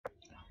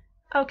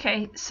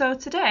Okay, so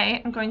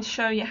today I'm going to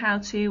show you how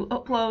to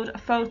upload a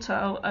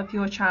photo of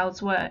your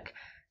child's work.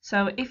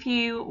 So if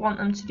you want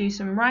them to do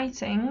some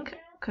writing,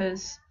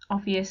 because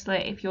obviously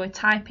if you're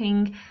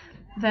typing,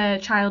 the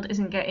child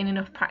isn't getting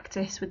enough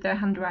practice with their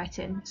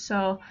handwriting.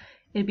 So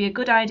it'd be a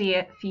good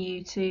idea for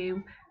you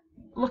to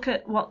look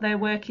at what their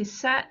work is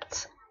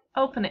set,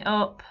 open it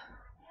up,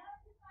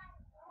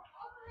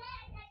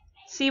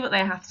 see what they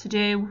have to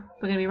do.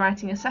 We're going to be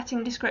writing a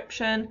setting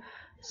description,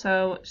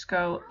 so just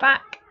go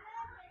back.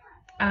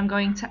 And I'm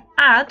going to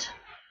add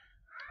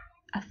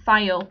a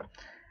file.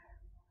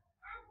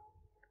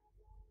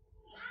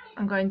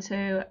 I'm going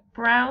to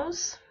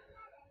browse.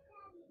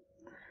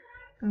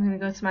 I'm going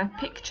to go to my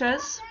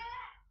pictures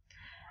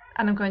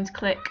and I'm going to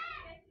click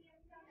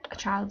a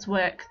child's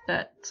work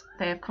that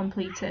they have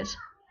completed.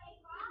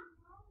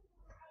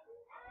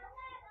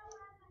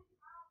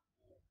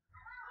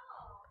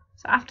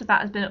 So after that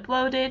has been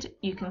uploaded,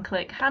 you can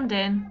click hand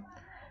in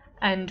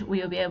and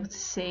we'll be able to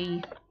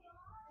see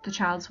the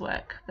child's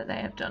work that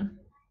they have done.